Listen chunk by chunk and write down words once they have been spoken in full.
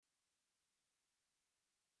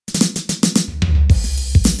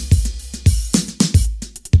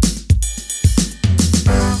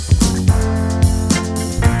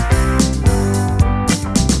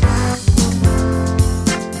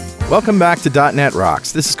Welcome back to .NET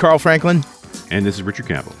Rocks. This is Carl Franklin. And this is Richard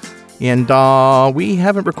Campbell. And we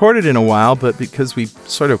haven't recorded in a while, but because we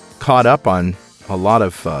sort of caught up on a lot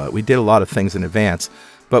of, we did a lot of things in advance.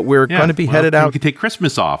 But we're going to be headed out. You can take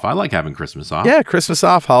Christmas off. I like having Christmas off. Yeah, Christmas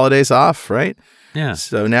off, holidays off, right? Yeah.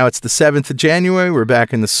 So now it's the 7th of January. We're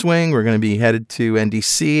back in the swing. We're going to be headed to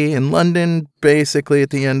NDC in London, basically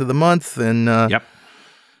at the end of the month. And yep.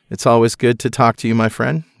 It's always good to talk to you, my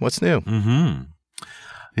friend. What's new? Mm-hmm.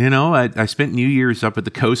 You know, I spent New Year's up at the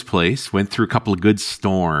Coast Place, went through a couple of good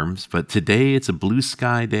storms, but today it's a blue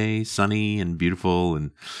sky day, sunny and beautiful,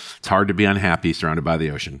 and it's hard to be unhappy surrounded by the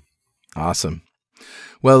ocean. Awesome.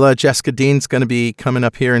 Well, Jessica Deen's going to be coming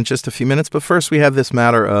up here in just a few minutes, but first we have this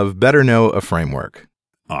matter of better know a framework.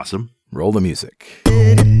 Awesome. Roll the music.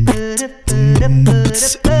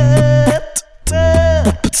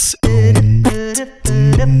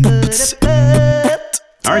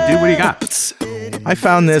 All right, dude, what do you got? I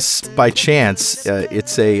found this by chance.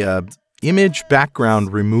 It's a image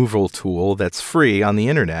background removal tool that's free on the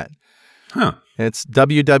internet. Huh. It's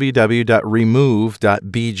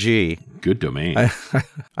www.remove.bg. Good domain.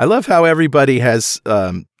 I love how everybody has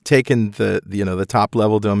taken the top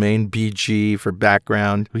level domain BG for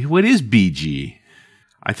background. What is BG?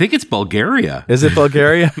 I think it's Bulgaria. Is it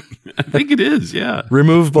Bulgaria? I think it is, yeah.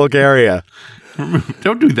 Remove Bulgaria.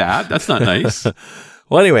 Don't do that. That's not nice.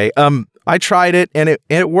 Well, anyway, I tried it, and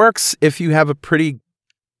it works if you have a pretty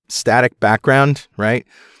static background, right?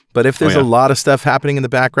 But if there's a lot of stuff happening in the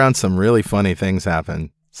background, some really funny things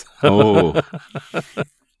happen. Oh.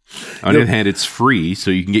 On the other hand, it's free,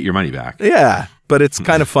 so you can get your money back. Yeah, but it's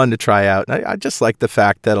kind of fun to try out. I just like the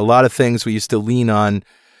fact that a lot of things we used to lean on,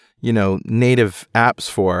 native apps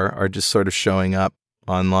for are just sort of showing up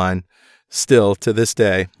online still to this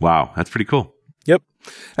day. Wow, that's pretty cool. Yep.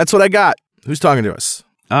 That's what I got. Who's talking to us?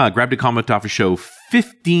 Grabbed a comment off of show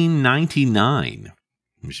 1599,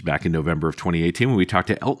 which is back in November of 2018 when we talked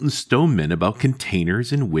to Elton Stoneman about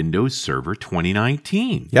containers in Windows Server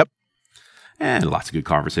 2019. Yep. And lots of good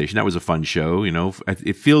conversation. That was a fun show.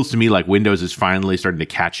 It feels to me like Windows is finally starting to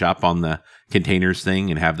catch up on the containers thing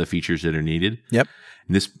and have the features that are needed. Yep.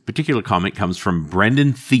 And this particular comment comes from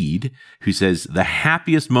Brendan Theed, who says, the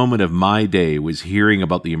happiest moment of my day was hearing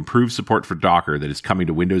about the improved support for Docker that is coming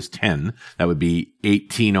to Windows 10. That would be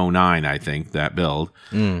 1809, I think, that build.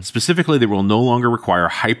 Specifically, they will no longer require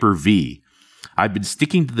Hyper-V. I've been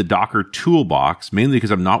sticking to the Docker toolbox, mainly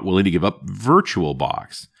because I'm not willing to give up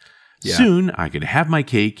VirtualBox. Yeah. Soon, I can have my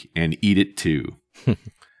cake and eat it too.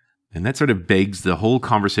 And that sort of begs the whole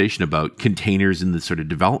conversation about containers in the sort of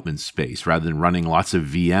development space rather than running lots of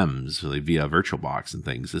VMs like via VirtualBox and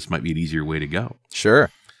things. This might be an easier way to go. Sure.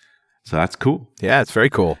 So that's cool. Yeah, it's very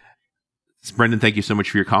cool. So Brendan, thank you so much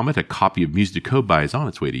for your comment. A copy of Music to Code By is on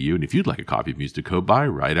its way to you. And if you'd like a copy of Music to Code By,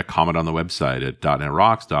 write a comment on the website at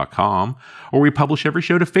 .netrocks.com, or we publish every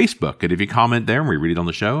show to Facebook. And if you comment there and we read it on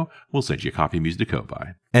the show, we'll send you a copy of Music to Code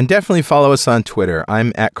By. And definitely follow us on Twitter.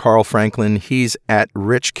 I'm at Carl Franklin. He's at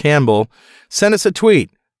Rich Campbell. Send us a tweet.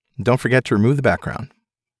 Don't forget to remove the background.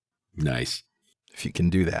 Nice. If you can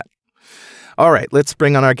do that. All right, let's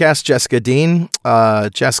bring on our guest, Jessica Deen.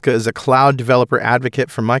 Jessica is a cloud developer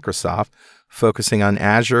advocate for Microsoft, focusing on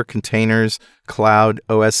Azure, containers, cloud,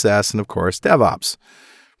 OSS, and of course, DevOps.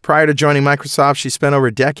 Prior to joining Microsoft, she spent over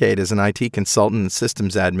a decade as an IT consultant and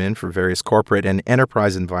systems admin for various corporate and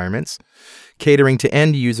enterprise environments, catering to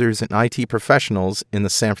end users and IT professionals in the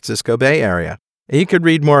San Francisco Bay Area. You could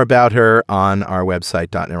read more about her on our website,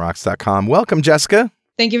 .netrocks.com. Welcome, Jessica.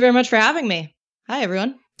 Thank you very much for having me. Hi,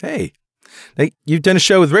 everyone. Hey. You've done a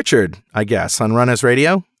show with Richard, I guess, on Run As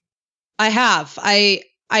Radio? I have. I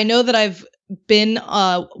know that I've been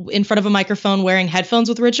in front of a microphone wearing headphones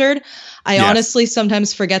with Richard. I honestly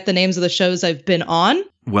sometimes forget the names of the shows I've been on.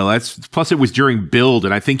 Well, plus it was during Build,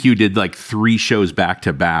 and I think you did like 3 shows back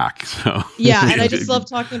to back. So yeah, and I just love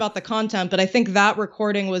talking about the content, but I think that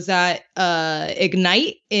recording was at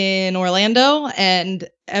Ignite in Orlando, and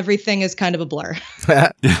everything is kind of a blur.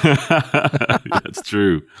 That's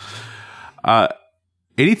true.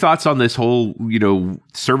 Any thoughts on this whole,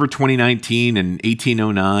 Server 2019 and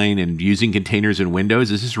 1809 and using containers in Windows?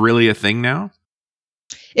 Is this really a thing now?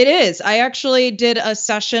 It is. I actually did a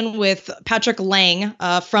session with Patrick Lang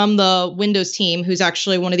from the Windows team, who's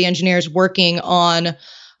actually one of the engineers working on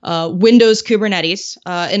Windows Kubernetes.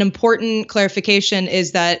 An important clarification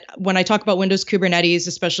is that when I talk about Windows Kubernetes,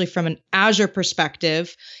 especially from an Azure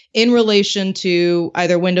perspective, in relation to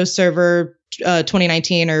either Windows Server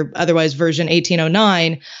 2019 or otherwise version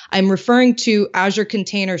 1809, I'm referring to Azure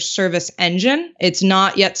Container Service Engine. It's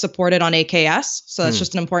not yet supported on AKS, so that's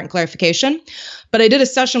just an important clarification. But I did a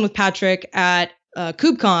session with Patrick at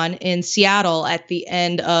KubeCon in Seattle at the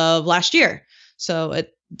end of last year. So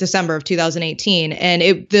December of 2018. And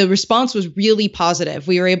the response was really positive.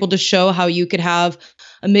 We were able to show how you could have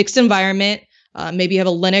a mixed environment. Maybe you have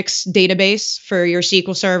a Linux database for your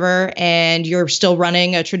SQL Server and you're still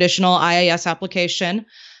running a traditional IIS application.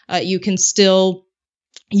 You can still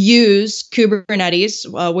use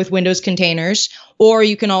Kubernetes with Windows containers, or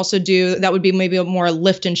you can also do, that would be maybe a more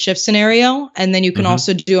lift and shift scenario. And then you can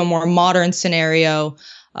also do a more modern scenario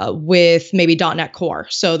with maybe .NET Core.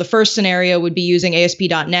 So the first scenario would be using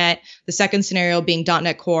ASP.NET. The second scenario being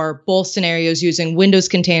 .NET Core, both scenarios using Windows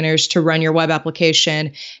containers to run your web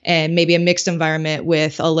application, and maybe a mixed environment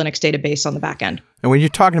with a Linux database on the back end. And when you're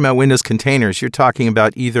talking about Windows containers, you're talking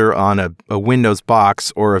about either on a Windows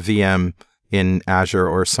box or a VM in Azure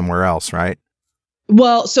or somewhere else, right?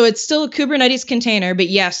 Well, so it's still a Kubernetes container, but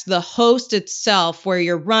yes, the host itself where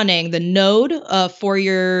you're running the node for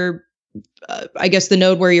your the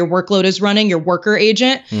node where your workload is running, your worker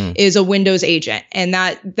agent is a Windows agent. And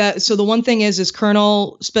so the one thing is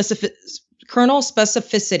kernel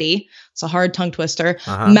specificity, it's a hard tongue twister,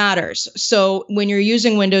 matters. So when you're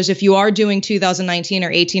using Windows, if you are doing 2019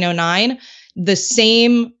 or 1809, the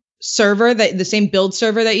same build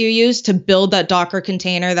server that you use to build that Docker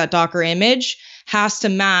container, that Docker image, has to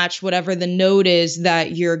match whatever the node is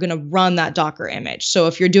that you're going to run that Docker image. So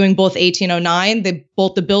if you're doing both 1809,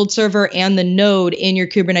 both the build server and the node in your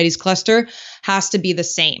Kubernetes cluster has to be the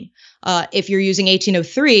same. If you're using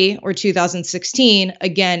 1803 or 2016,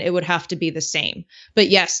 again, it would have to be the same. But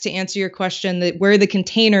yes, to answer your question, where the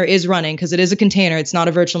container is running, because it is a container, it's not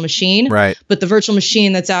a virtual machine. Right. But the virtual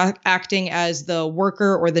machine that's acting as the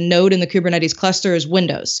worker or the node in the Kubernetes cluster is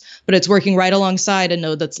Windows. But it's working right alongside a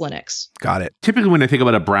node that's Linux. Got it. Typically, when I think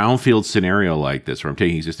about a brownfield scenario like this, where I'm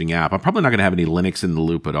taking an existing app, I'm probably not going to have any Linux in the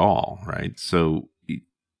loop at all, right? So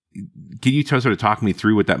can you sort of talk me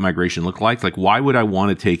through what that migration looked like? Like, why would I want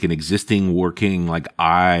to take an existing working, like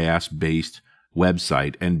IIS-based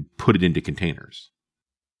website and put it into containers?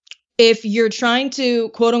 If you're trying to,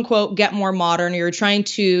 quote unquote, get more modern, you're trying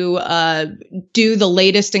to do the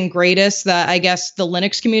latest and greatest that I guess the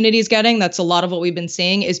Linux community is getting, that's a lot of what we've been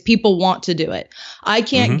seeing, is people want to do it. I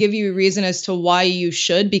can't give you a reason as to why you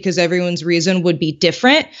should, because everyone's reason would be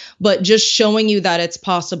different, but just showing you that it's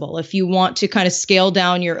possible. If you want to kind of scale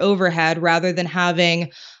down your overhead rather than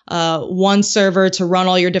having one server to run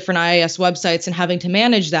all your different IIS websites and having to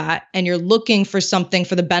manage that, and you're looking for something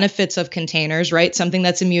for the benefits of containers, right? Something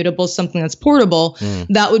that's immutable, something that's portable,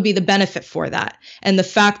 that would be the benefit for that. And the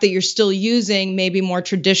fact that you're still using maybe more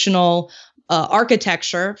traditional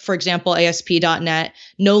architecture, for example, ASP.NET,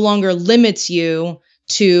 no longer limits you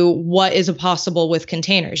to what is possible with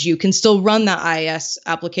containers. You can still run that IIS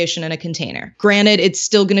application in a container. Granted, it's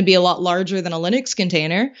still going to be a lot larger than a Linux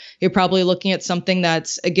container. You're probably looking at something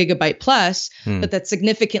that's a gigabyte plus, but that's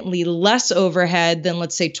significantly less overhead than,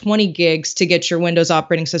 let's say, 20 gigs to get your Windows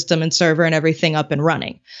operating system and server and everything up and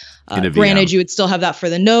running. Granted, you would still have that for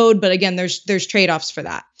the node, but again, there's trade-offs for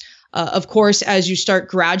that. Of course, as you start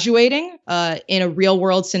graduating in a real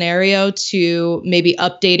world scenario to maybe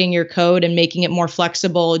updating your code and making it more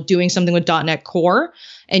flexible, doing something with .NET Core,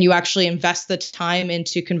 and you actually invest the time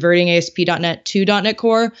into converting ASP.NET to .NET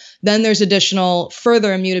Core, then there's additional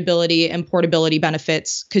further immutability and portability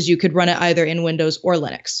benefits because you could run it either in Windows or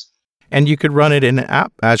Linux. And you could run it in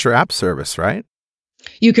Azure App Service, right?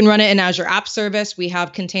 You can run it in Azure App Service. We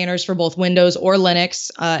have containers for both Windows or Linux.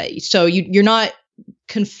 So you're not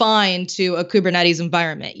confined to a Kubernetes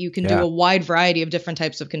environment. You can do a wide variety of different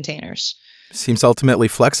types of containers. Seems ultimately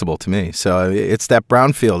flexible to me. So it's that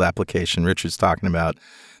brownfield application Richard's talking about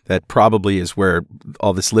that probably is where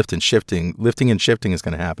all this lifting and shifting is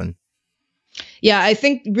going to happen. Yeah, I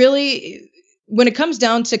think really when it comes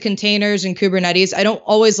down to containers and Kubernetes, I don't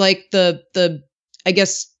always like the I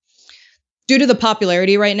guess, due to the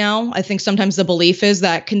popularity right now, I think sometimes the belief is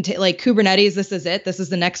that like Kubernetes, this is it. This is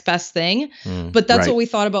the next best thing. But that's what we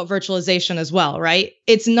thought about virtualization as well, right?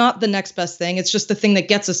 It's not the next best thing. It's just the thing that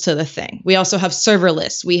gets us to the thing. We also have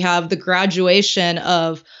serverless. We have the graduation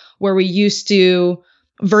of where we used to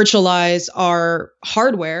virtualize our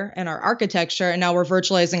hardware and our architecture, and now we're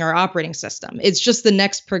virtualizing our operating system. It's just the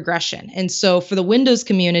next progression. And so for the Windows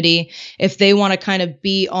community, if they want to kind of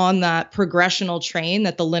be on that progressional train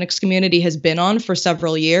that the Linux community has been on for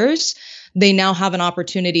several years, they now have an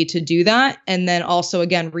opportunity to do that, and then also,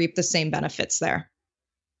 again, reap the same benefits there.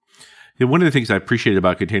 Yeah, one of the things I appreciate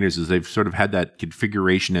about containers is they've sort of had that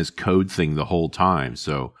configuration as code thing the whole time.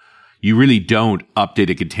 So you really don't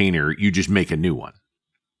update a container, you just make a new one.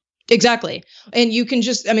 Exactly. And you can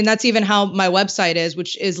just, I mean, that's even how my website is,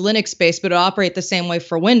 which is Linux based, but it operates the same way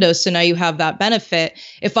for Windows. So now you have that benefit.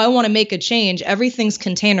 If I want to make a change, everything's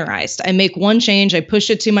containerized. I make one change, I push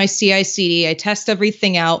it to my CI/CD, I test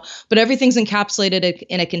everything out, but everything's encapsulated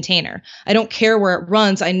in a container. I don't care where it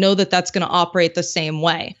runs. I know that that's going to operate the same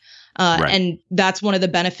way. Right. And that's one of the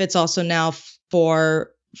benefits also now for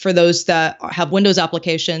those that have Windows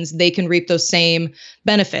applications, they can reap those same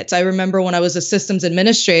benefits. I remember when I was a systems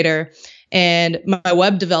administrator and my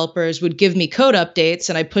web developers would give me code updates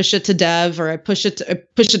and I push it to dev, or I push it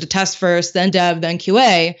to test first, then dev, then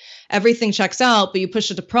QA. Everything checks out, but you push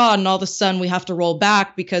it to prod and all of a sudden we have to roll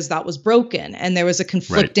back because that was broken. And there was a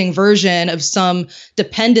conflicting version of some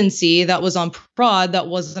dependency that was on prod that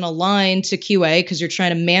wasn't aligned to QA because you're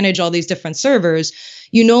trying to manage all these different servers.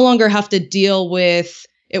 You no longer have to deal with,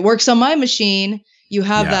 it works on my machine. You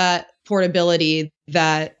have that portability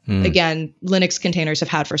that, again, Linux containers have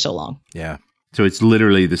had for so long. Yeah. So it's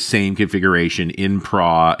literally the same configuration in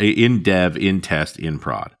dev, in test, in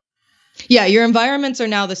prod. Yeah, your environments are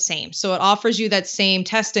now the same. So it offers you that same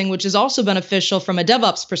testing, which is also beneficial from a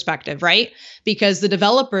DevOps perspective, right? Because the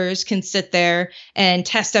developers can sit there and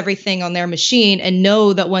test everything on their machine and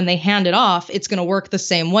know that when they hand it off, it's going to work the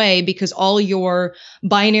same way because all your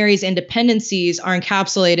binaries and dependencies are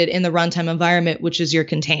encapsulated in the runtime environment, which is your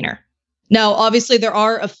container. Now, obviously, there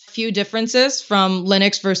are a few differences from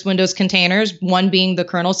Linux versus Windows containers, one being the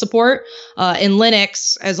kernel support. In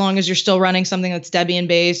Linux, as long as you're still running something that's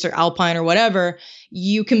Debian-based or Alpine or whatever,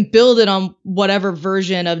 you can build it on whatever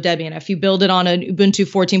version of Debian. If you build it on an Ubuntu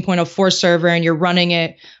 14.04 server and you're running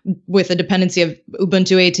it with a dependency of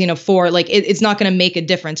Ubuntu 18.04, like it's not going to make a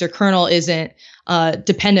difference. Your kernel isn't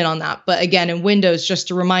dependent on that. But again, in Windows, just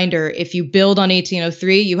a reminder, if you build on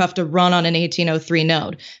 18.03, you have to run on an 18.03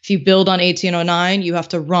 node. If you build on 18.09, you have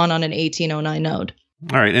to run on an 18.09 node.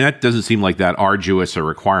 All right. And that doesn't seem like that arduous a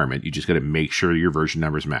requirement. You just got to make sure your version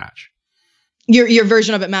numbers match. Your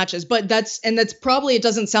version of it matches, but that's probably, it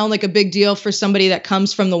doesn't sound like a big deal for somebody that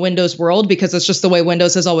comes from the Windows world because it's just the way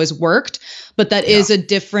Windows has always worked. But that is a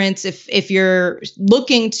difference if you're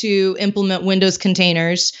looking to implement Windows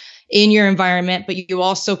containers in your environment, but you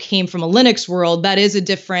also came from a Linux world. That is a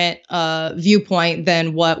different viewpoint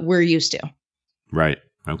than what we're used to. Right.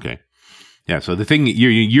 Okay. Yeah. So the thing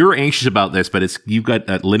you're anxious about this, but you've got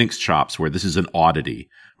Linux chops where this is an oddity.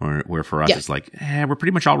 Where for us, it's like, we're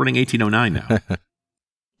pretty much all running 1809 now.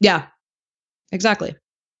 Yeah, exactly.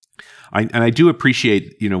 I do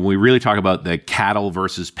appreciate, when we really talk about the cattle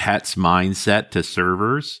versus pets mindset to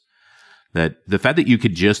servers, that the fact that you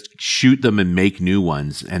could just shoot them and make new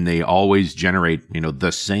ones and they always generate,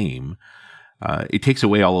 the same, it takes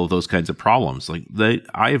away all of those kinds of problems. Like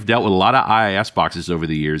I have dealt with a lot of IIS boxes over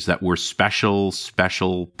the years that were special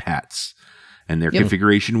pets. And their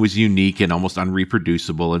configuration was unique and almost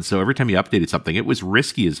unreproducible. And so every time you updated something, it was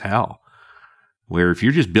risky as hell. Where if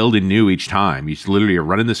you're just building new each time, you literally are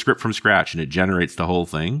running the script from scratch and it generates the whole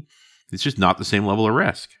thing. It's just not the same level of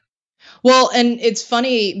risk. Well, and it's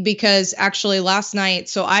funny because actually last night,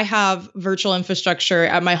 so I have virtual infrastructure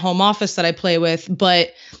at my home office that I play with,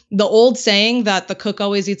 but the old saying that the cook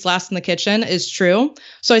always eats last in the kitchen is true.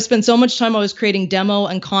 So I spent so much time I was creating demo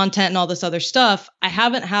and content and all this other stuff. I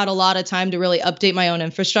haven't had a lot of time to really update my own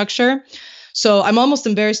infrastructure. So I'm almost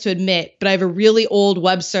embarrassed to admit, but I have a really old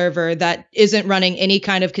web server that isn't running any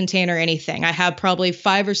kind of container or anything. I have probably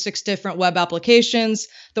 5 or 6 different web applications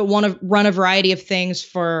that want to run a variety of things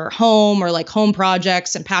for home or like home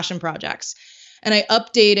projects and passion projects. And I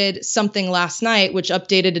updated something last night, which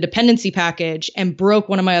updated a dependency package and broke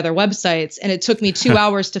one of my other websites. And it took me 2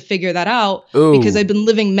 hours to figure that out because I've been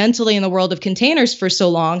living mentally in the world of containers for so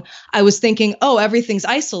long. I was thinking, everything's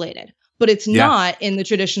isolated. But it's not in the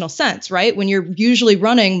traditional sense, right? When you're usually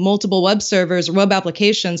running multiple web servers or web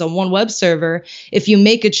applications on one web server, if you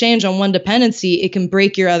make a change on one dependency, it can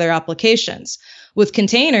break your other applications. With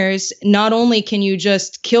containers, not only can you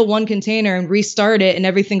just kill one container and restart it and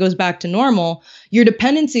everything goes back to normal, your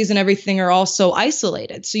dependencies and everything are also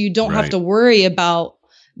isolated. So you don't have to worry about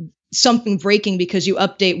something breaking because you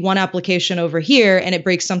update one application over here and it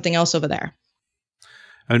breaks something else over there.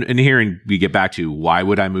 And here we get back to why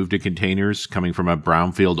would I move to containers coming from a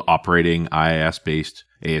brownfield operating IIS-based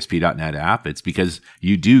ASP.NET app? It's because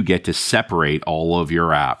you do get to separate all of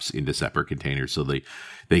your apps into separate containers so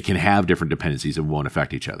they can have different dependencies and won't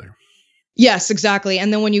affect each other. Yes, exactly.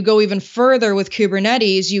 And then when you go even further with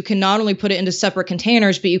Kubernetes, you can not only put it into separate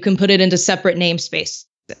containers, but you can put it into separate namespaces.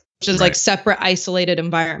 is like separate isolated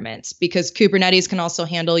environments, because Kubernetes can also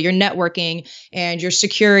handle your networking and your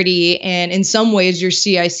security, and in some ways your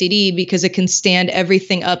CI/CD, because it can stand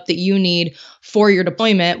everything up that you need for your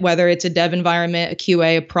deployment, whether it's a dev environment, a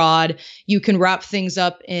QA, a prod. You can wrap things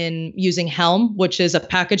up in using Helm, which is a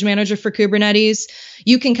package manager for Kubernetes.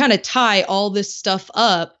 You can kind of tie all this stuff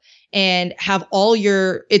up and have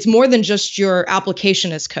it's more than just your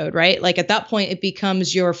application as code, right? Like at that point, it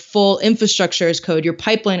becomes your full infrastructure as code, your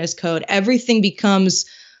pipeline as code. Everything becomes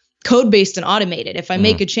code-based and automated. If I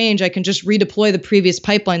make a change, I can just redeploy the previous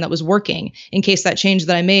pipeline that was working in case that change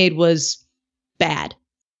that I made was bad.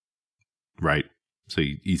 Right. So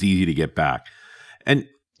it's easy to get back. And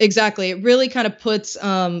exactly. It really kind of puts,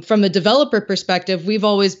 from a developer perspective, we've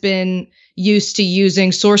always been used to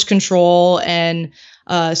using source control and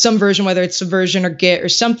some version, whether it's Subversion or Git or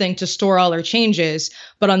something, to store all our changes.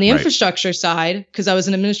 But on the infrastructure side, because I was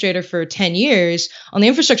an administrator for 10 years, on the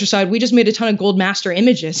infrastructure side, we just made a ton of gold master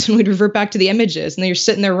images and we'd revert back to the images. And then you're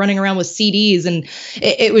sitting there running around with CDs, and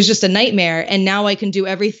it was just a nightmare. And now I can do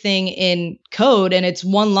everything in code, and it's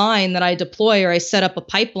one line that I deploy, or I set up a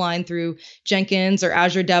pipeline through Jenkins or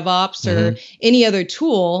Azure DevOps or any other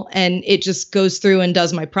tool, and it just goes through and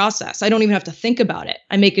does my process. I don't even have to think about it.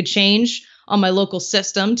 I make a change on my local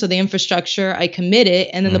system to the infrastructure, I commit it,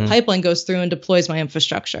 and then the pipeline goes through and deploys my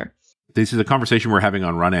infrastructure. This is a conversation we're having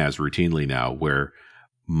on RunAs routinely now, where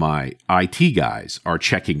my IT guys are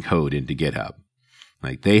checking code into GitHub.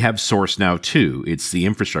 Like, they have source now too. It's the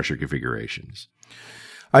infrastructure configurations.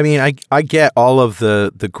 I mean, I get all of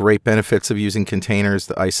the great benefits of using containers,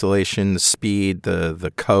 the isolation, the speed,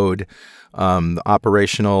 the code, the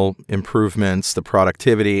operational improvements, the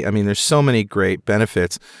productivity. I mean, there's so many great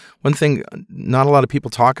benefits. One thing not a lot of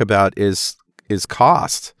people talk about is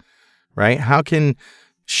cost, right? How can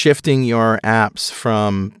shifting your apps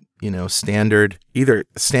from, standard, either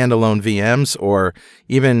standalone VMs or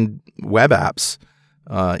even web apps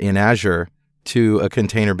in Azure to a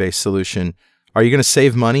container-based solution, are you going to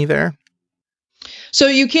save money there? So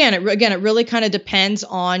you can. It really kind of depends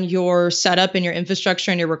on your setup and your infrastructure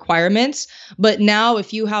and your requirements. But now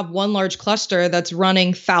if you have one large cluster that's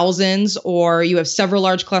running thousands, or you have several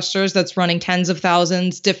large clusters that's running tens of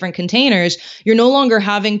thousands, different containers, you're no longer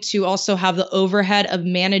having to also have the overhead of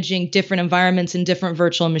managing different environments and different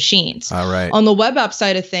virtual machines. All right. On the web app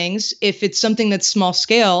side of things, if it's something that's small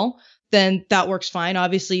scale, then that works fine.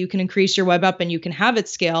 Obviously, you can increase your web app and you can have it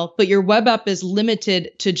scale, but your web app is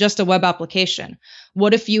limited to just a web application.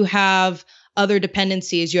 What if you have other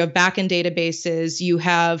dependencies? You have backend databases, you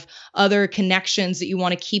have other connections that you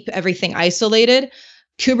want to keep everything isolated.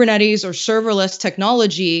 Kubernetes or serverless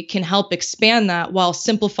technology can help expand that while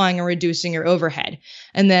simplifying and reducing your overhead.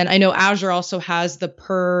 And then I know Azure also has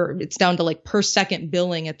it's down to like per second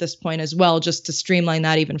billing at this point as well, just to streamline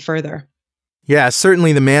that even further. Yeah,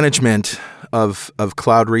 certainly the management of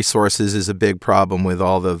cloud resources is a big problem with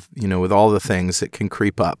all the things that can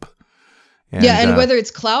creep up. And whether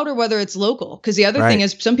it's cloud or whether it's local, because the other thing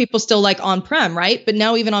is some people still like on-prem, right? But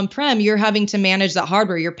now even on-prem, you're having to manage that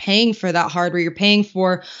hardware. You're paying for that hardware. You're paying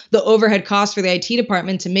for the overhead costs for the IT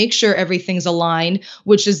department to make sure everything's aligned,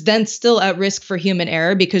 which is then still at risk for human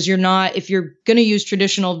error, because if you're going to use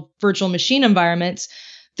traditional virtual machine environments,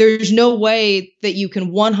 there's no way that you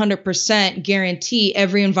can 100% guarantee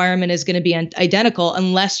every environment is going to be identical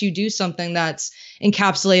unless you do something that's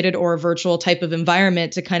encapsulated or a virtual type of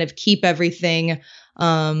environment to kind of keep everything,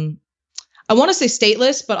 I want to say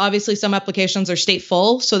stateless, but obviously some applications are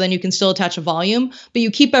stateful, so then you can still attach a volume, but you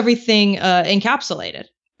keep everything encapsulated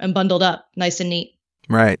and bundled up nice and neat.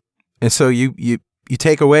 Right. And so you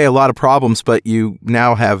take away a lot of problems, but you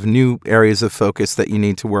now have new areas of focus that you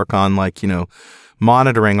need to work on, like,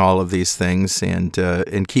 monitoring all of these things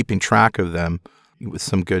and keeping track of them with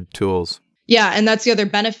some good tools. Yeah, and that's the other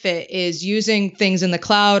benefit, is using things in the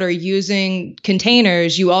cloud or using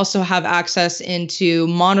containers. You also have access into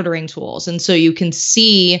monitoring tools. And so you can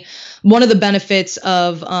see one of the benefits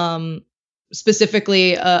of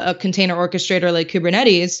specifically a container orchestrator like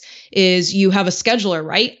Kubernetes is you have a scheduler,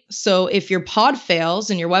 right? So if your pod fails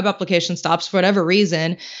and your web application stops for whatever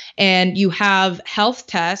reason, and you have health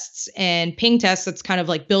tests and ping tests that's kind of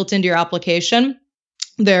like built into your application,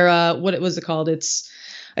 they're what was it called?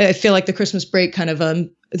 I feel like the Christmas break kind of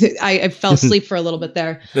I fell asleep for a little bit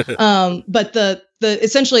there. But the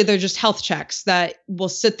essentially they're just health checks that will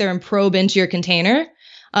sit there and probe into your container.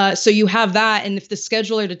 So you have that, and if the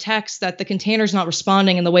scheduler detects that the container is not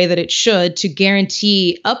responding in the way that it should to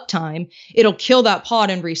guarantee uptime, it'll kill that pod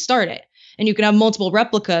and restart it. and you can have multiple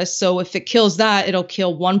replicas. So if it kills that, it'll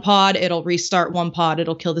kill one pod, it'll restart one pod,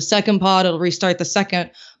 it'll kill the second pod, it'll restart the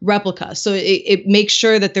second replica. So it makes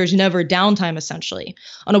sure that there's never downtime, essentially.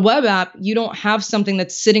 On a web app, you don't have something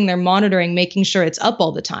that's sitting there monitoring, making sure it's up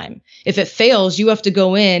all the time. If it fails, you have to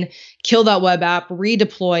go in, kill that web app,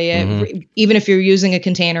 redeploy it, even if you're using a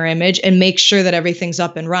container image, and make sure that everything's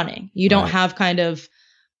up and running. You don't have kind of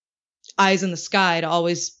eyes in the sky to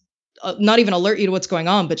always not even alert you to what's going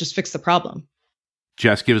on, but just fix the problem.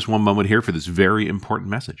 Jess, give us one moment here for this very important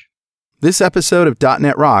message. This episode of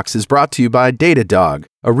 .NET Rocks is brought to you by Datadog,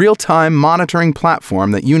 a real-time monitoring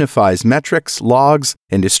platform that unifies metrics, logs,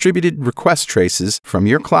 and distributed request traces from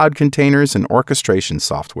your cloud containers and orchestration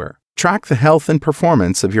software. Track the health and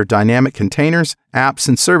performance of your dynamic containers, apps,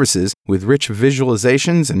 and services with rich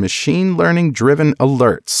visualizations and machine learning-driven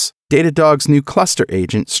alerts. Datadog's new cluster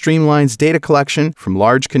agent streamlines data collection from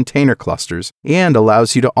large container clusters and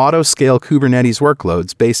allows you to auto-scale Kubernetes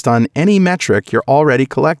workloads based on any metric you're already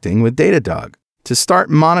collecting with Datadog. To start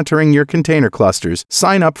monitoring your container clusters,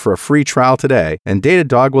 sign up for a free trial today, and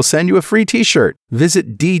Datadog will send you a free t-shirt.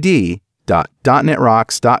 Visit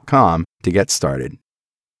dd.netrocks.com to get started.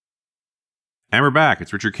 And we're back.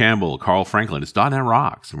 It's Richard Campbell, Carl Franklin. It's .NET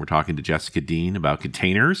Rocks, and we're talking to Jessica Deen about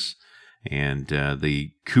containers and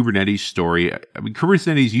the Kubernetes story. I mean,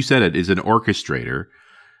 Kubernetes, you said it, is an orchestrator.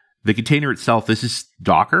 The container itself, this is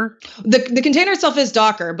Docker? The container itself is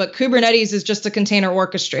Docker, but Kubernetes is just a container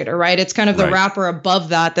orchestrator, right? It's kind of the wrapper above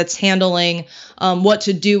that that's handling what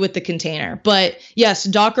to do with the container. But yes,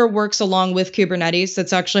 Docker works along with Kubernetes.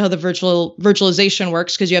 That's actually how the virtualization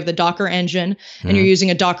works, because you have the Docker engine and you're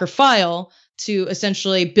using a Docker file to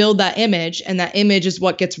essentially build that image, and that image is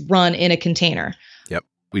what gets run in a container.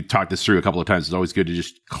 We talked this through a couple of times. It's always good to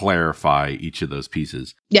just clarify each of those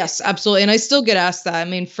pieces. Yes, absolutely. And I still get asked that. I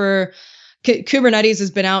mean, for Kubernetes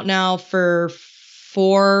has been out now for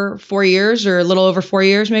four years, or a little over 4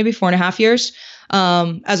 years, maybe 4.5 years,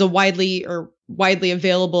 as a widely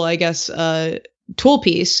available, I guess, tool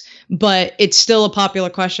piece. But it's still a popular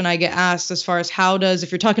question I get asked as far as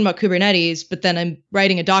if you're talking about Kubernetes, but then I'm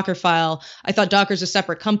writing a Docker file, I thought Docker's a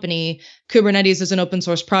separate company. Kubernetes is an open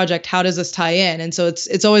source project. How does this tie in? And so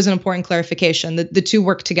it's always an important clarification that the two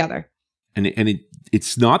work together. And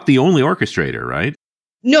it's not the only orchestrator, right?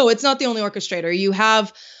 No, it's not the only orchestrator. You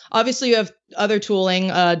have other tooling,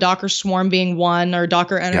 Docker Swarm being one, or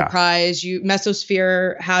Docker Enterprise.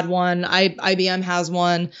 Mesosphere had one. IBM has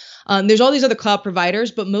one. There's all these other cloud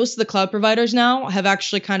providers, but most of the cloud providers now have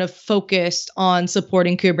actually kind of focused on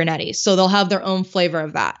supporting Kubernetes. So they'll have their own flavor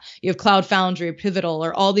of that. You have Cloud Foundry, Pivotal,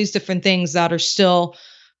 or all these different things that are still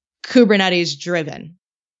Kubernetes driven.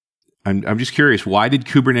 I'm just curious, why did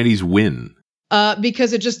Kubernetes win?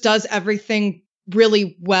 Because it just does everything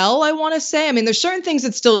really well, I want to say. I mean, there's certain things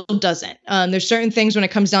it still doesn't. There's certain things when it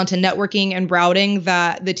comes down to networking and routing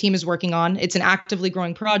that the team is working on. It's an actively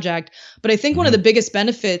growing project. But I think one of the biggest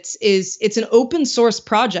benefits is it's an open source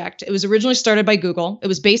project. It was originally started by Google. It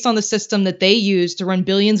was based on the system that they use to run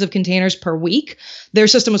billions of containers per week. Their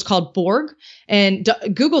system was called Borg. And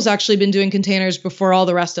Google's actually been doing containers before all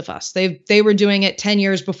the rest of us. They were doing it 10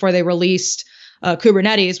 years before they released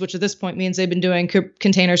Kubernetes, which at this point means they've been doing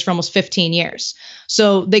containers for almost 15 years.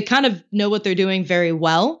 So they kind of know what they're doing very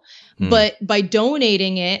well. But by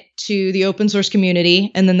donating it to the open source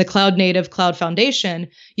community and then the Cloud Native Cloud Foundation,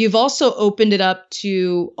 you've also opened it up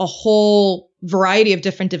to a whole variety of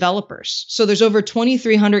different developers. So there's over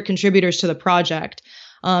 2,300 contributors to the project.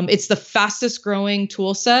 It's the fastest growing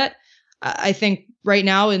tool set, I think, right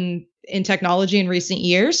now in technology in recent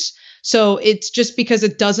years. So it's just because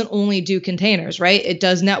it doesn't only do containers, right? It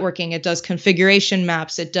does networking, it does configuration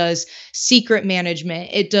maps, it does secret management,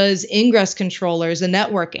 it does ingress controllers and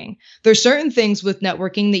networking. There's certain things with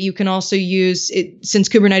networking that you can also use, since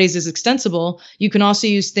Kubernetes is extensible, you can also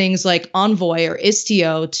use things like Envoy or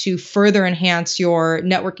Istio to further enhance your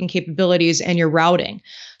networking capabilities and your routing.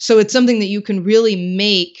 So it's something that you can really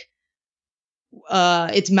make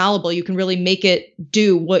it's malleable. You can really make it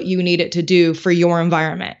do what you need it to do for your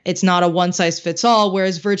environment. It's not a one size fits all,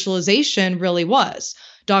 whereas virtualization really was.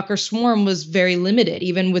 Docker Swarm was very limited,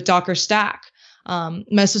 even with Docker Stack.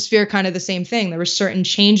 Mesosphere, kind of the same thing. There were certain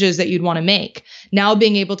changes that you'd want to make. Now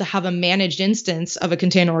being able to have a managed instance of a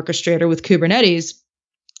container orchestrator with Kubernetes,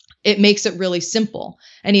 it makes it really simple.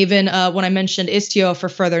 And even when I mentioned Istio for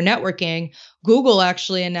further networking, Google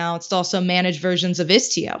actually announced also managed versions of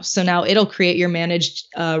Istio. So now it'll create your managed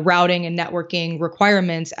routing and networking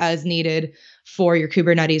requirements as needed for your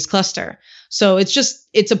Kubernetes cluster. So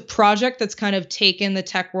it's a project that's kind of taken the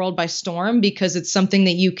tech world by storm, because it's something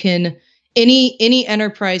that any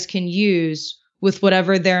enterprise can use with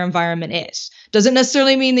whatever their environment is. Doesn't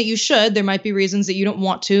necessarily mean that you should. There might be reasons that you don't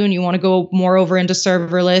want to, and you want to go more over into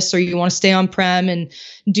serverless, or you want to stay on-prem and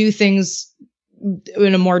do things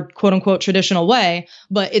in a more quote unquote traditional way,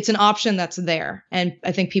 but it's an option that's there. And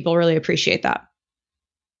I think people really appreciate that.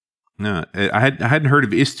 No, I hadn't heard of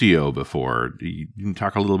Istio before. You can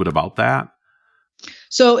talk a little bit about that?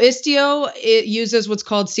 So Istio, it uses what's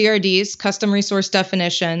called CRDs, custom resource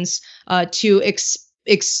definitions, to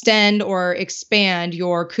extend or expand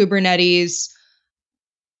your Kubernetes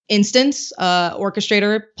instance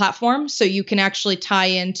orchestrator platform. So you can actually tie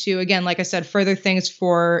into, again, like I said, further things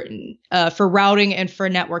for routing and for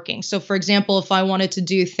networking. So for example, if I wanted to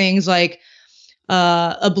do things like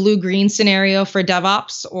a blue-green scenario for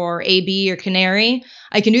DevOps or AB or Canary,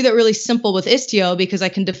 I can do that really simple with Istio because I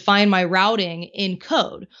can define my routing in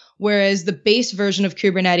code. Whereas the base version of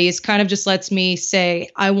Kubernetes kind of just lets me say,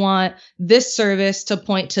 I want this service to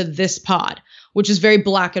point to this pod, which is very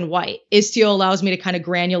black and white. Istio allows me to kind of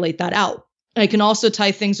granulate that out. I can also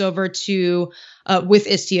tie things over to, with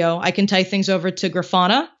Istio, I can tie things over to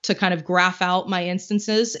Grafana to kind of graph out my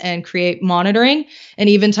instances and create monitoring, and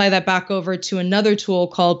even tie that back over to another tool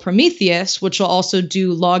called Prometheus, which will also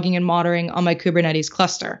do logging and monitoring on my Kubernetes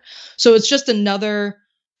cluster. So it's just another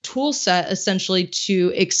tool set essentially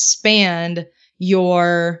to expand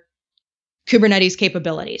your Kubernetes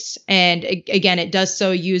capabilities. And again, it does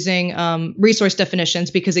so using resource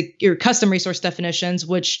definitions because your custom resource definitions,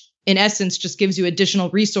 which in essence just gives you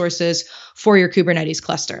additional resources for your Kubernetes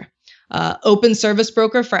cluster. Open Service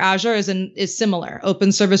Broker for Azure is similar.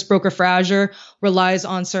 Open Service Broker for Azure relies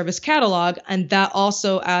on Service Catalog, and that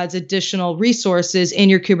also adds additional resources in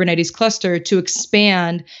your Kubernetes cluster to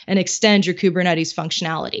expand and extend your Kubernetes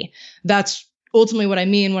functionality. That's ultimately what I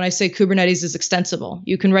mean when I say Kubernetes is extensible.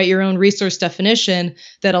 You can write your own resource definition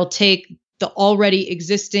that'll take the already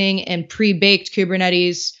existing and pre-baked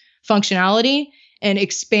Kubernetes functionality and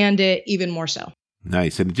expand it even more so.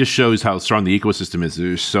 Nice. And it just shows how strong the ecosystem is.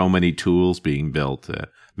 There's so many tools being built to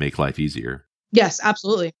make life easier. Yes,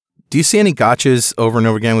 absolutely. Do you see any gotchas over and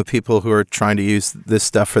over again with people who are trying to use this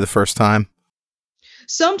stuff for the first time?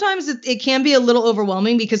 Sometimes it can be a little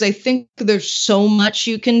overwhelming because I think there's so much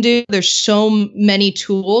you can do. There's so many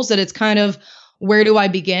tools that it's kind of, where do I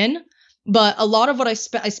begin? But a lot of what I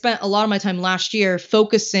spent a lot of my time last year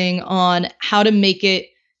focusing on how to make it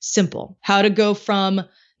simple, how to go from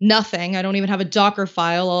nothing. I don't even have a Docker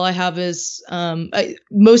file. All I have is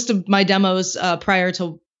most of my demos prior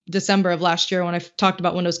to December of last year when I talked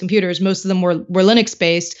about Windows computers, most of them were Linux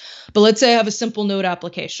based. But let's say I have a simple node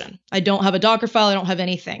application. I don't have a Docker file. I don't have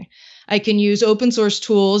anything. I can use open source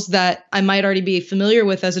tools that I might already be familiar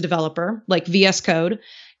with as a developer, like VS Code,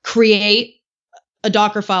 create a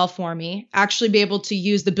Docker file for me, actually be able to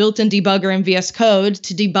use the built-in debugger in VS Code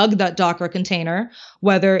to debug that Docker container,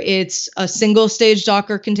 whether it's a single stage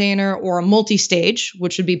Docker container or a multi-stage,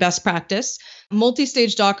 which would be best practice.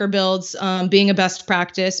 Multi-stage Docker builds being a best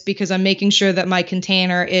practice because I'm making sure that my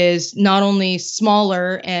container is not only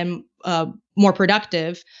smaller and more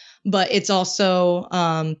productive, but it's also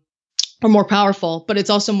or more powerful, but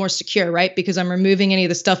it's also more secure, right? Because I'm removing any of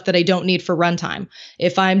the stuff that I don't need for runtime.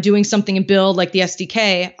 If I'm doing something in build like the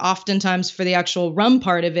SDK, oftentimes for the actual run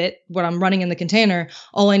part of it, what I'm running in the container,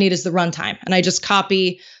 all I need is the runtime. And I just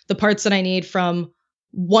copy the parts that I need from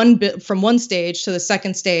one stage to the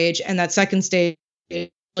second stage, and that second stage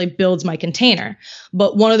builds my container.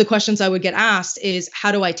 But one of the questions I would get asked is,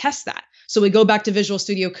 how do I test that? So we go back to Visual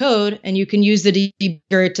Studio Code, and you can use the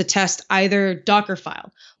debugger to test either Docker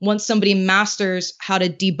file. Once somebody masters how to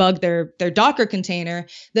debug their Docker container,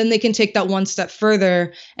 then they can take that one step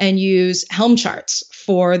further and use Helm charts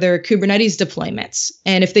for their Kubernetes deployments.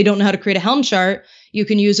 And if they don't know how to create a Helm chart, you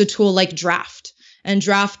can use a tool like Draft. And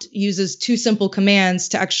Draft uses two simple commands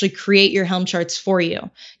to actually create your Helm charts for you.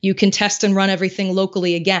 You can test and run everything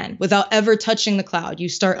locally again without ever touching the cloud. You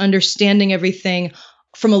start understanding everything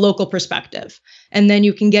from a local perspective. And then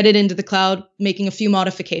you can get it into the cloud, making a few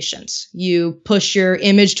modifications. You push your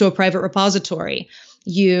image to a private repository.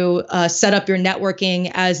 You set up your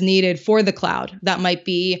networking as needed for the cloud. That might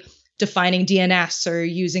be defining DNS or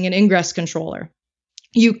using an ingress controller.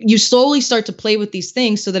 You slowly start to play with these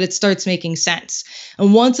things so that it starts making sense.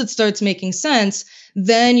 And once it starts making sense,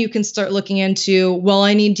 then you can start looking into, well,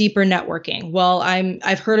 I need deeper networking. Well,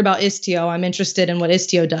 I've heard about Istio. I'm interested in what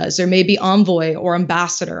Istio does, or maybe Envoy or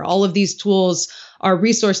Ambassador. All of these tools are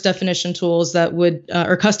resource definition tools that would,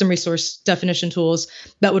 or custom resource definition tools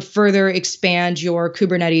that would further expand your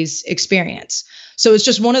Kubernetes experience. So it's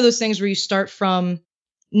just one of those things where you start from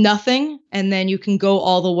nothing, and then you can go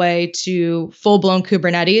all the way to full-blown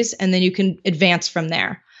Kubernetes, and then you can advance from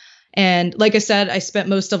there. And like I said, I spent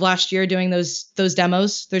most of last year doing those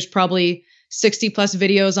demos. There's probably 60 plus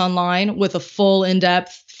videos online with a full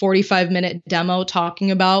in-depth 45-minute demo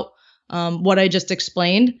talking about what I just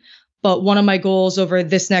explained. But one of my goals over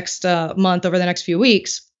this next month, over the next few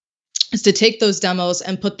weeks, is to take those demos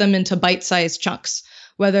and put them into bite-sized chunks,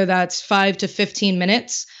 whether that's 5 to 15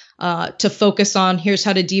 minutes to focus on, here's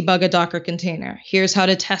how to debug a Docker container. Here's how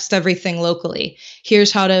to test everything locally.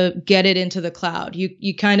 Here's how to get it into the cloud.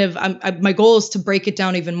 You kind of, my goal is to break it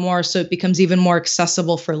down even more so it becomes even more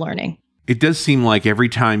accessible for learning. It does seem like every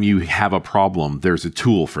time you have a problem, there's a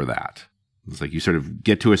tool for that. It's like you sort of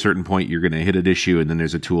get to a certain point, you're going to hit an issue, and then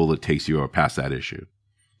there's a tool that takes you past that issue.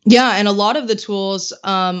 Yeah, and a lot of the tools,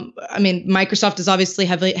 Microsoft is obviously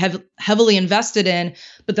heavily invested in,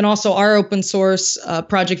 but then also our open source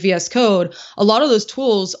project VS Code, a lot of those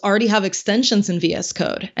tools already have extensions in VS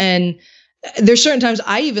Code. And there's certain times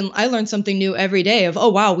I learn something new every day of, oh,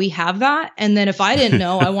 wow, we have that. And then if I didn't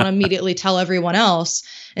know, I want to immediately tell everyone else.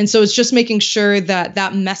 And so it's just making sure that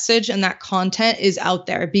that message and that content is out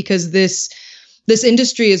there, because this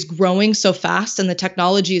industry is growing so fast and the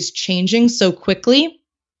technology is changing so quickly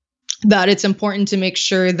that it's important to make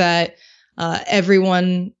sure that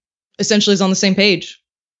everyone essentially is on the same page.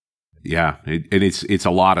 Yeah, and it's a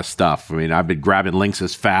lot of stuff. I mean, I've been grabbing links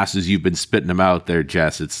as fast as you've been spitting them out there,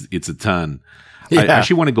 Jess. It's a ton. Yeah. I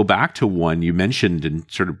actually want to go back to one you mentioned and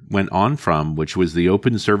sort of went on from, which was the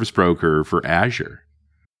open service broker for Azure.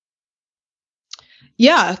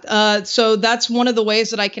 Yeah, so that's one of the ways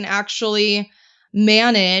that I can actually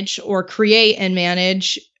manage or create and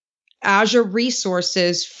manage Azure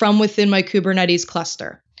resources from within my Kubernetes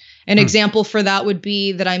cluster. An example for that would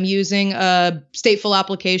be that I'm using a stateful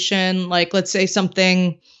application, like let's say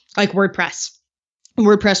something like WordPress.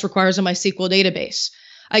 WordPress requires a MySQL database.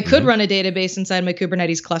 I could run a database inside my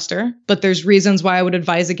Kubernetes cluster, but there's reasons why I would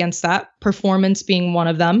advise against that, performance being one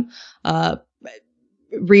of them,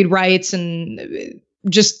 read writes, and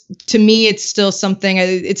just to me, it's still something.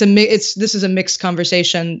 This is a mixed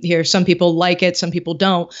conversation here. Some people like it, some people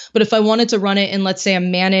don't. But if I wanted to run it in, let's say, a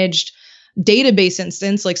managed database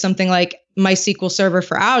instance, like something like MySQL Server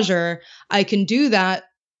for Azure, I can do that.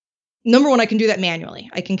 Number one, I can do that manually.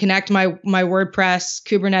 I can connect my WordPress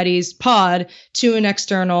Kubernetes pod to an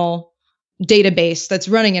external database that's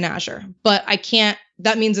running in Azure. But I can't.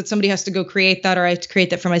 That means that somebody has to go create that, or I have to create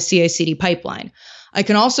that from my CI/CD pipeline. I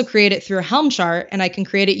can also create it through a Helm chart, and I can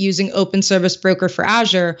create it using Open Service Broker for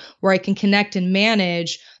Azure, where I can connect and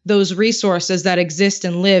manage those resources that exist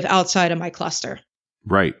and live outside of my cluster.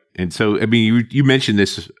 Right. And so, I mean, you mentioned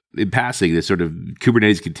this in passing, this sort of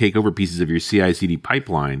Kubernetes can take over pieces of your CI/CD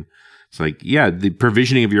pipeline. It's like, yeah, the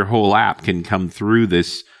provisioning of your whole app can come through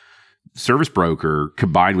this service broker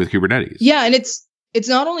combined with Kubernetes. Yeah, and it's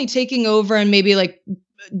not only taking over and maybe like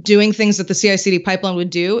doing things that the CI/CD pipeline would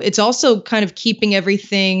do, it's also kind of keeping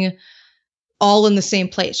everything all in the same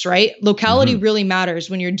place, right? Locality really matters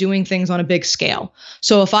when you're doing things on a big scale.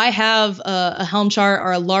 So if I have a Helm chart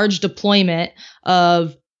or a large deployment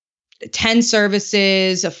of 10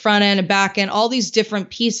 services, a front end, a back end, all these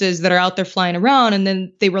different pieces that are out there flying around, and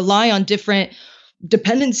then they rely on different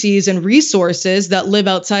dependencies and resources that live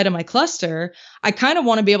outside of my cluster, I kind of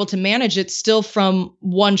want to be able to manage it still from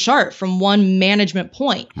one chart, from one management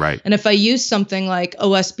point. Right. And if I use something like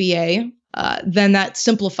OSBA, then that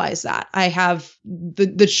simplifies that. I have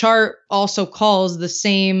the chart also calls the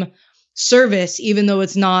same service, even though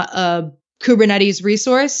it's not a Kubernetes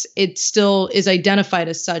resource, it still is identified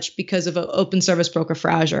as such because of an open service broker for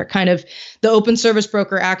Azure. Kind of the open service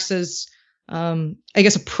broker acts as, I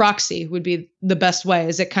guess, a proxy would be the best way,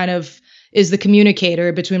 as it kind of is the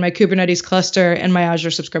communicator between my Kubernetes cluster and my Azure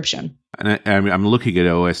subscription. And I'm looking at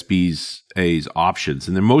OSB's options,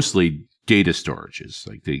 and they're mostly data storages,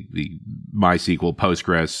 like the MySQL,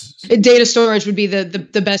 Postgres. Data storage would be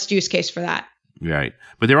the best use case for that. Right.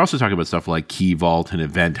 But they're also talking about stuff like Key Vault and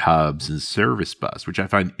Event Hubs and Service Bus, which I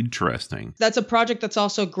find interesting. That's a project that's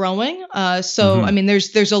also growing. I mean,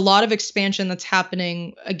 there's a lot of expansion that's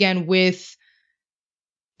happening, again, with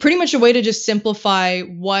pretty much a way to just simplify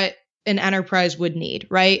what an enterprise would need,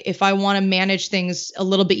 right? If I want to manage things a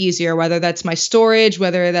little bit easier, whether that's my storage,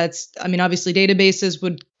 whether that's, I mean, obviously databases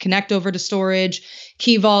would connect over to storage,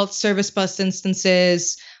 Key Vault, Service Bus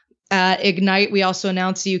instances. At Ignite, we also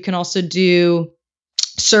announced that you can also do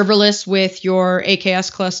serverless with your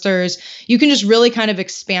AKS clusters. You can just really kind of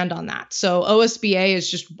expand on that. So OSBA is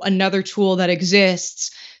just another tool that exists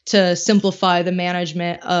to simplify the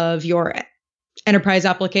management of your enterprise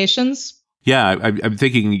applications. Yeah, I'm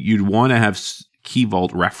thinking you'd want to have Key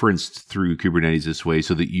Vault referenced through Kubernetes this way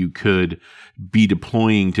so that you could be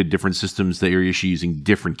deploying to different systems that are actually using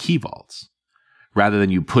different key vaults, rather than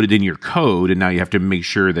you put it in your code and now you have to make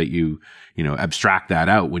sure that you abstract that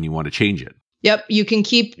out when you want to change it. Yep. You can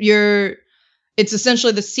keep it's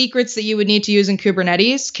essentially the secrets that you would need to use in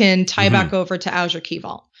Kubernetes can tie back over to Azure Key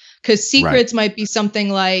Vault. Because secrets might be something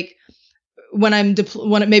like when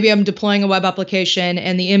maybe I'm deploying a web application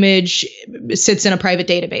and the image sits in a private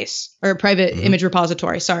database or a private image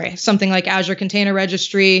repository, something like Azure Container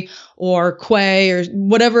Registry or Quay or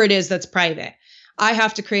whatever it is that's private. I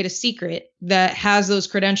have to create a secret that has those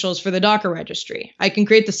credentials for the Docker registry. I can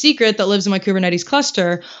create the secret that lives in my Kubernetes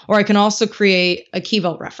cluster, or I can also create a Key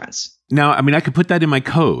Vault reference. Now, I mean, I could put that in my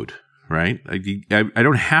code, right? I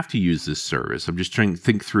don't have to use this service. I'm just trying to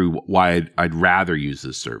think through why I'd rather use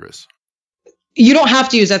this service. You don't have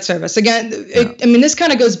to use that service. Again, this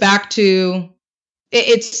kind of goes back to,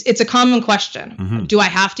 it's a common question. Do I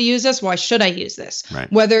have to use this? Why should I use this? Right.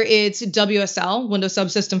 Whether it's WSL, Windows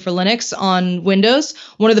Subsystem for Linux on Windows,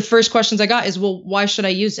 one of the first questions I got is, well, why should I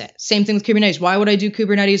use it? Same thing with Kubernetes. Why would I do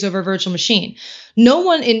Kubernetes over a virtual machine? No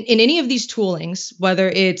one in any of these toolings, whether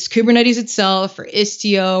it's Kubernetes itself or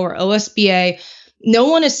Istio or OSBA, no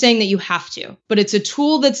one is saying that you have to, but it's a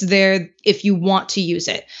tool that's there if you want to use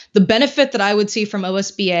it. The benefit that I would see from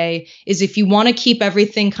OSBA is if you want to keep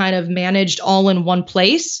everything kind of managed all in one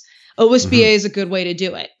place, OSBA is a good way to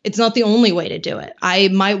do it. It's not the only way to do it. I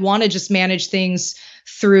might want to just manage things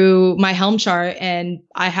through my Helm chart and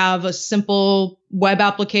I have a simple web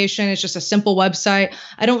application. It's just a simple website.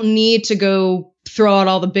 I don't need to go throw out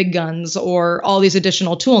all the big guns or all these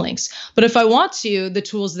additional toolings. But if I want to, the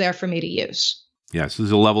tool's there for me to use. Yes,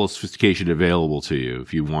 there's a level of sophistication available to you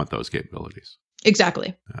if you want those capabilities.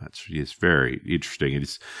 Exactly. It's very interesting.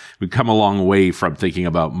 We've come a long way from thinking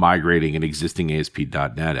about migrating an existing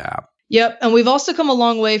ASP.NET app. Yep. And we've also come a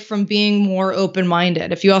long way from being more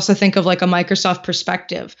open-minded. If you also think of like a Microsoft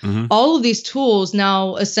perspective, all of these tools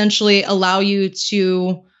now essentially allow you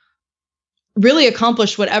to really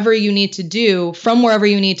accomplish whatever you need to do from wherever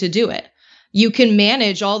you need to do it. You can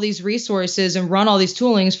manage all these resources and run all these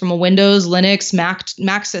toolings from a Windows, Linux,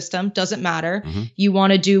 Mac system, doesn't matter. You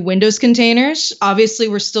want to do Windows containers. Obviously,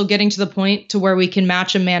 we're still getting to the point to where we can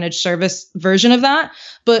match a managed service version of that,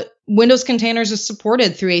 but Windows containers is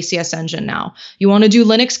supported through ACS Engine now. You want to do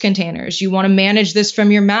Linux containers. You want to manage this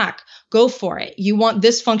from your Mac. Go for it. You want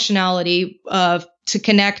this functionality to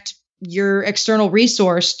connect your external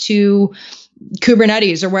resource to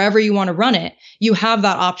Kubernetes or wherever you want to run it, you have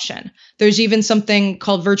that option. There's even something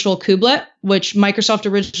called Virtual Kubelet, which Microsoft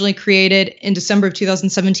originally created in December of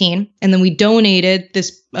 2017. And then we donated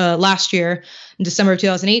this last year in December of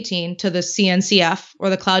 2018 to the CNCF,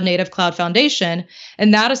 or the Cloud Native Cloud Foundation.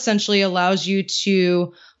 And that essentially allows you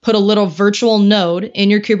to put a little virtual node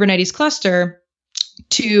in your Kubernetes cluster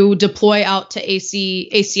to deploy out to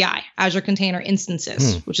ACI, Azure Container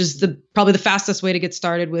Instances, which is probably the fastest way to get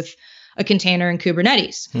started with a container in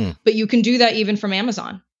Kubernetes. But you can do that even from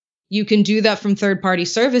Amazon. You can do that from third-party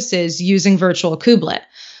services using Virtual Kubelet.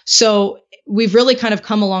 So we've really kind of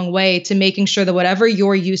come a long way to making sure that whatever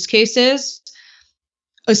your use case is,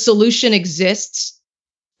 a solution exists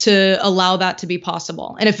to allow that to be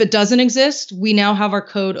possible. And if it doesn't exist, we now have our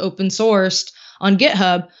code open sourced on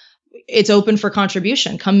GitHub. It's open for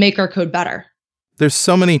contribution. Come make our code better. There's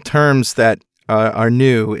so many terms that are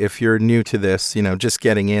new, if you're new to this, just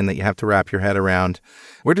getting in, that you have to wrap your head around.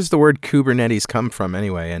 Where does the word Kubernetes come from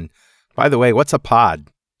anyway? And by the way, what's a pod?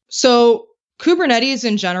 So Kubernetes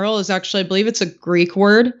in general is actually, I believe it's a Greek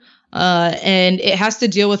word, and it has to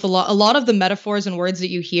deal with a lot of the metaphors and words that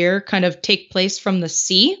you hear kind of take place from the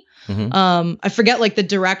sea. I forget like the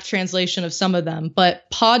direct translation of some of them, but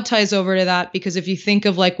pod ties over to that because if you think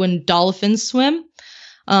of like when dolphins swim,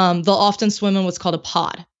 they'll often swim in what's called a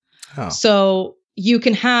pod. Oh. So you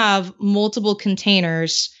can have multiple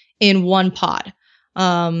containers in one pod.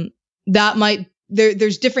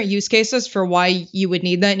 There's different use cases for why you would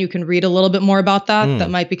need that. And you can read a little bit more about that. That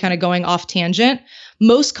might be kind of going off tangent.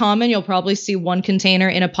 Most common, you'll probably see one container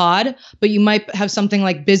in a pod, but you might have something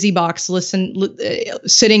like BusyBox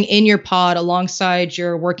sitting in your pod alongside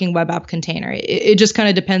your working web app container. It just kind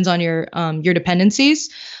of depends on your dependencies.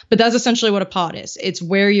 But that's essentially what a pod is. It's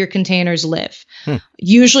where your containers live.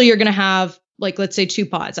 Usually you're going to have, like, let's say 2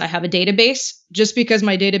 pods. I have a database. Just because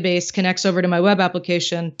my database connects over to my web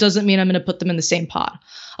application doesn't mean I'm going to put them in the same pod.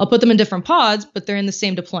 I'll put them in different pods, but they're in the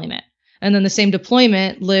same deployment. And then the same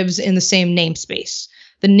deployment lives in the same namespace.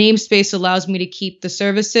 The namespace allows me to keep the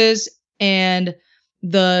services and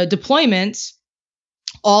the deployments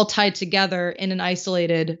all tied together in an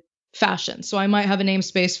isolated fashion. So I might have a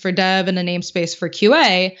namespace for dev and a namespace for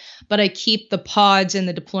QA, but I keep the pods and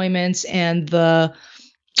the deployments and the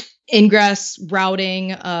ingress,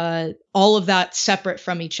 routing, all of that separate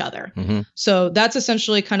from each other. Mm-hmm. So that's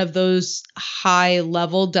essentially kind of those high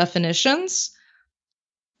level definitions.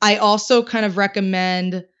 I also kind of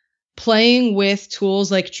recommend playing with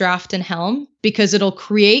tools like Draft and Helm because it'll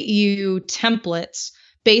create you templates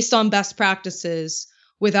based on best practices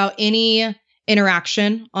without any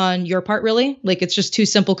interaction on your part, really. Like it's just two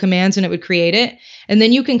simple commands and it would create it. And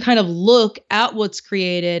then you can kind of look at what's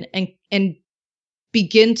created and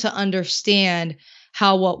begin to understand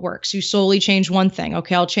how what works. You solely change one thing.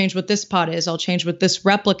 Okay, I'll change what this pod is. I'll change what this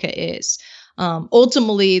replica is.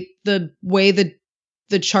 Ultimately, the way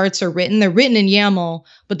the charts are written, they're written in YAML,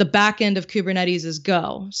 but the back end of Kubernetes is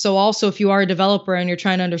Go. So also, if you are a developer and you're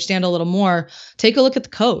trying to understand a little more, take a look at the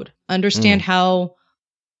code. Understand how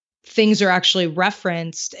things are actually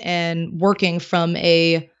referenced and working from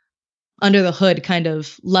a under the hood kind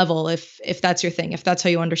of level, if that's your thing, if that's how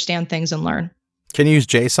you understand things and learn. Can you use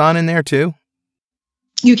JSON in there too?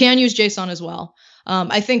 You can use JSON as well.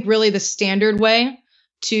 I think really the standard way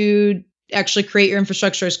to actually create your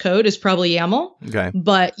infrastructure as code is probably YAML. Okay.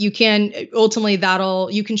 But you can ultimately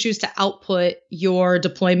you can choose to output your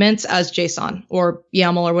deployments as JSON or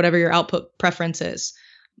YAML or whatever your output preference is.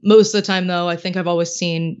 Most of the time, though, I think I've always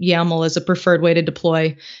seen YAML as a preferred way to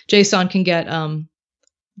deploy. JSON can get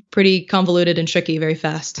pretty convoluted and tricky very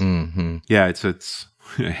fast. Mm-hmm. Yeah, it's.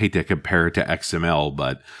 I hate to compare it to XML,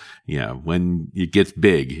 but yeah, when it gets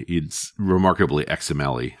big, it's remarkably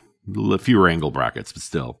XML-y. Fewer angle brackets, but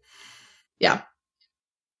still. Yeah.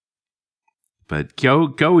 But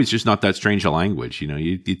Go is just not that strange a language. You know,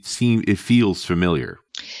 it feels familiar.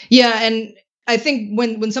 Yeah, and I think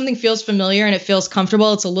when something feels familiar and it feels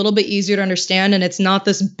comfortable, it's a little bit easier to understand, and it's not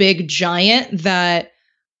this big giant that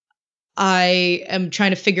I am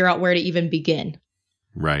trying to figure out where to even begin.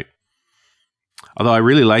 Right. Although I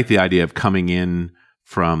really like the idea of coming in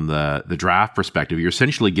from the draft perspective. You're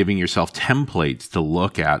essentially giving yourself templates to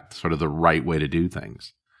look at sort of the right way to do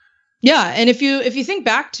things. Yeah, and if you think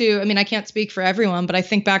back to, I mean, I can't speak for everyone, but I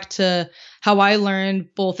think back to how I learned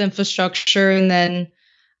both infrastructure, and then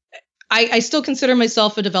I still consider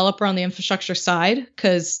myself a developer on the infrastructure side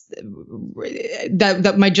because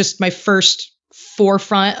my first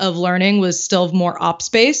forefront of learning was still more ops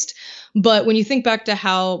based. But when you think back to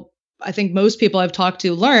how I think most people I've talked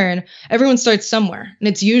to learn, everyone starts somewhere. And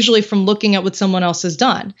it's usually from looking at what someone else has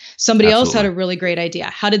done. Somebody else had a really great idea.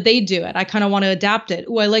 How did they do it? I kind of want to adapt it.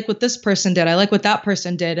 Oh, I like what this person did. I like what that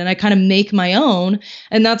person did. And I kind of make my own.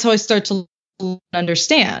 And that's how I start to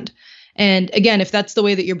understand. And again, if that's the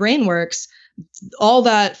way that your brain works, all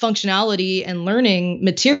that functionality and learning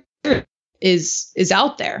material is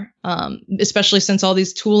out there, especially since all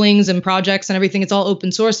these toolings and projects and everything, it's all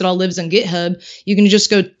open source. It all lives on GitHub. You can just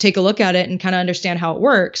go take a look at it and kind of understand how it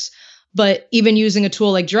works. But even using a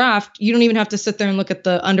tool like Draft, you don't even have to sit there and look at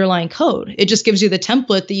the underlying code. It just gives you the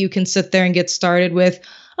template that you can sit there and get started with.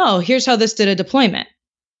 Oh, here's how this did a deployment.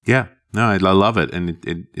 Yeah, no, I love it. And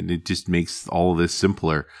it just makes all of this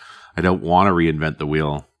simpler. I don't want to reinvent the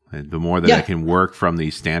wheel. And the more that I can work from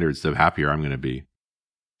these standards, the happier I'm going to be.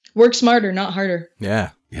 Work smarter, not harder. Yeah.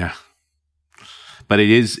 Yeah. But it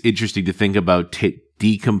is interesting to think about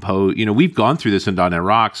decompose. You know, we've gone through this in .NET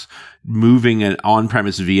Rocks, moving an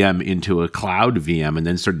on-premise VM into a cloud VM and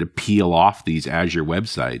then started to peel off these Azure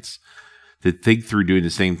websites. To think through doing the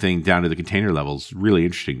same thing down to the container level is really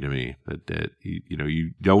interesting to me. That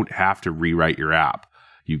you don't have to rewrite your app.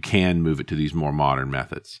 You can move it to these more modern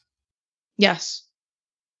methods. Yes.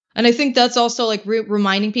 And I think that's also like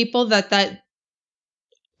reminding people that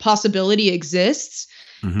possibility exists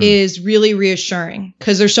is really reassuring,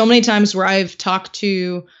 because there's so many times where I've talked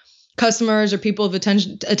to customers or people who've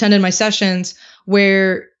attended my sessions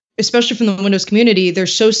where, especially from the Windows community, they're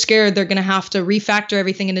so scared they're going to have to refactor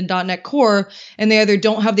everything into .NET Core, and they either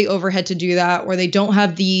don't have the overhead to do that or they don't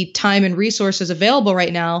have the time and resources available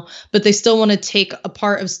right now, but they still want to take a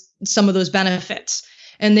part of some of those benefits.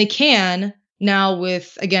 And they can now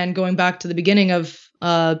with, again, going back to the beginning of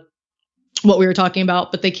what we were talking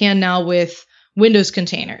about, but they can now with Windows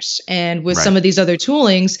containers and with some of these other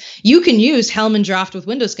toolings. You can use Helm and Draft with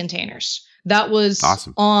Windows containers. That was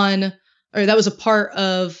awesome. That was a part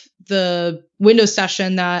of the Windows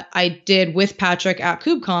session that I did with Patrick at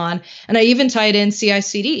KubeCon. And I even tied in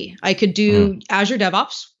CI/CD. I could do Azure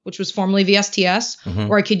DevOps, which was formerly VSTS,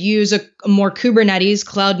 or I could use a more Kubernetes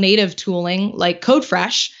cloud native tooling like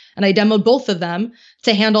CodeFresh. And I demoed both of them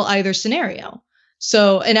to handle either scenario.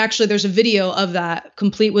 So, and actually there's a video of that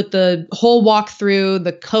complete with the whole walkthrough.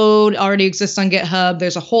 The code already exists on GitHub.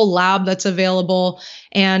 There's a whole lab that's available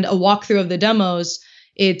and a walkthrough of the demos.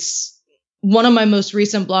 It's one of my most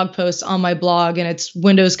recent blog posts on my blog, and it's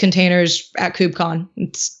Windows containers at KubeCon.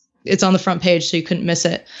 It's on the front page, so you couldn't miss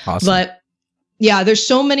it. Awesome. But yeah, there's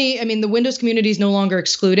so many. I mean, the Windows community is no longer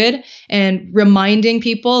excluded, and reminding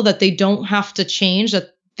people that they don't have to change,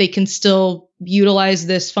 that they can still utilize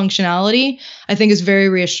this functionality, I think is very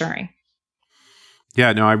reassuring.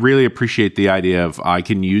 Yeah, no, I really appreciate the idea of I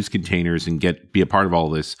can use containers and be a part of all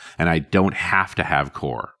this, and I don't have to have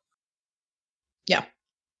core. Yeah.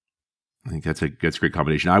 I think that's a great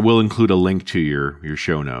combination. I will include a link to your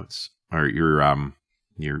show notes or your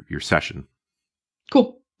session.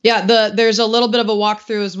 Cool. Yeah, there's a little bit of a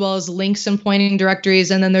walkthrough as well as links and pointing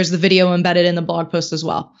directories, and then there's the video embedded in the blog post as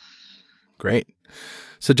well. Great.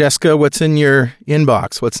 So Jessica, what's in your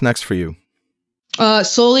inbox? What's next for you?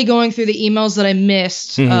 Slowly going through the emails that I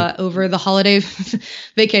missed over the holiday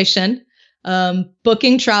vacation.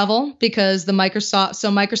 Booking travel because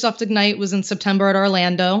Microsoft Ignite was in September at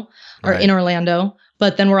Orlando or in Orlando,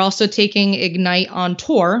 but then we're also taking Ignite on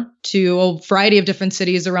tour to a variety of different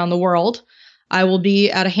cities around the world. I will be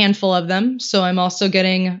at a handful of them. So I'm also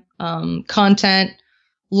getting content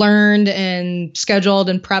learned and scheduled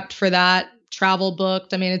and prepped for that, travel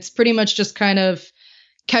booked. I mean, it's pretty much just kind of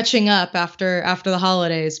catching up after the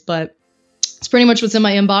holidays, but it's pretty much what's in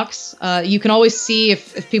my inbox. You can always see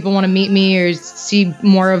if people want to meet me or see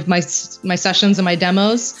more of my sessions and my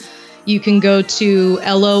demos. You can go to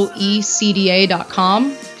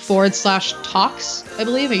loecda.com/talks, I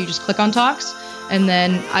believe, or you just click on talks. And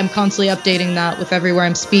then I'm constantly updating that with everywhere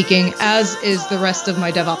I'm speaking, as is the rest of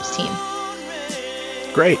my DevOps team.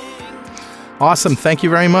 Great. Awesome. Thank you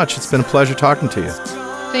very much. It's been a pleasure talking to you.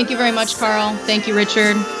 Thank you very much, Carl. Thank you,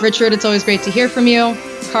 Richard. Richard, it's always great to hear from you.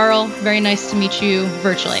 Carl, very nice to meet you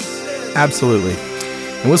virtually. Absolutely.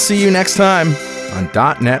 And we'll see you next time on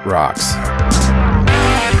 .NET Rocks.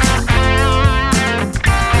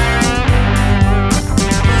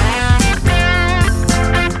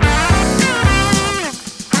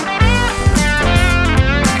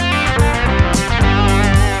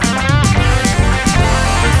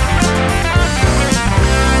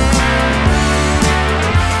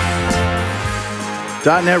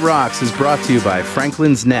 .NET Rocks is brought to you by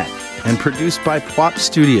Franklin's Net and produced by Pwop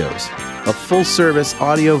Studios, a full-service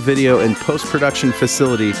audio, video, and post-production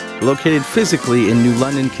facility located physically in New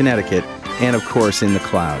London, Connecticut, and of course in the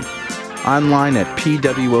cloud. Online at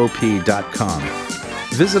pwop.com.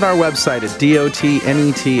 Visit our website at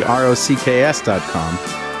dotnetrocks.com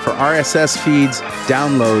for RSS feeds,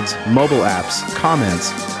 downloads, mobile apps,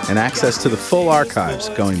 comments, and access to the full archives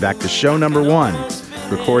going back to show number 1,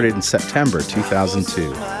 recorded in September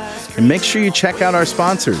 2002. And make sure you check out our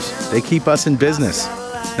sponsors. They keep us in business.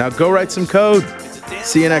 Now go write some code.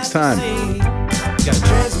 See you next time. Got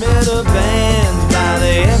transmitter banned by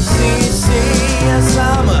the FCC. Yes,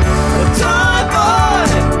 I'm a